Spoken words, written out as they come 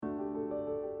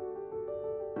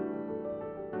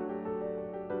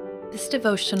This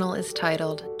devotional is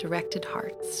titled Directed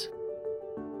Hearts.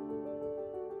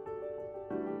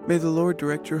 May the Lord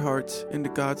direct your hearts into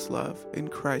God's love in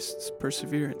Christ's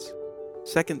perseverance.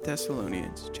 2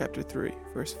 Thessalonians chapter 3,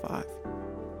 verse 5.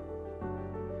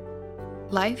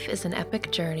 Life is an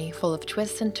epic journey full of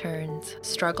twists and turns,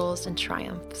 struggles and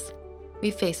triumphs.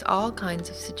 We face all kinds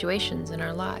of situations in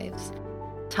our lives.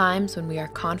 Times when we are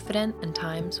confident and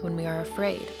times when we are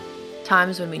afraid.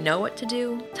 Times when we know what to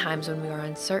do, times when we are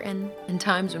uncertain, and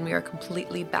times when we are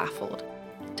completely baffled.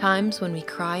 Times when we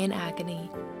cry in agony,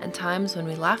 and times when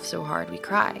we laugh so hard we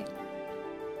cry.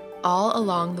 All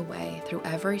along the way, through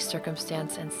every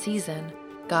circumstance and season,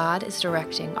 God is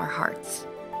directing our hearts.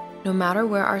 No matter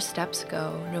where our steps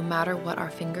go, no matter what our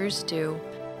fingers do,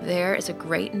 there is a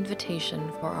great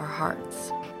invitation for our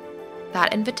hearts.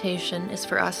 That invitation is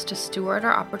for us to steward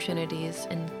our opportunities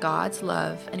in God's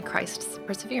love and Christ's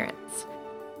perseverance,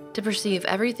 to perceive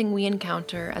everything we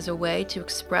encounter as a way to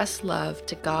express love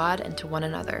to God and to one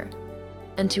another,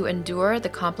 and to endure the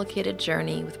complicated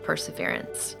journey with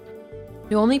perseverance.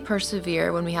 We only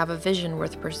persevere when we have a vision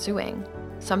worth pursuing,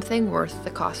 something worth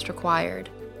the cost required,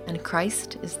 and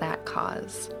Christ is that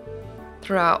cause.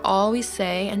 Throughout all we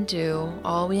say and do,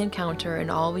 all we encounter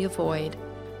and all we avoid,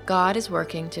 God is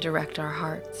working to direct our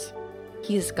hearts.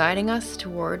 He is guiding us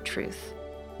toward truth,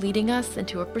 leading us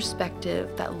into a perspective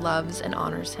that loves and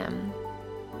honors Him.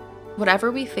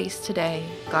 Whatever we face today,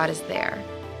 God is there.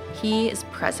 He is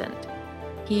present.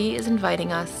 He is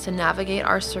inviting us to navigate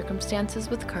our circumstances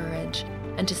with courage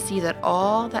and to see that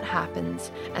all that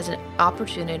happens as an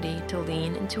opportunity to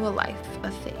lean into a life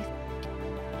of faith.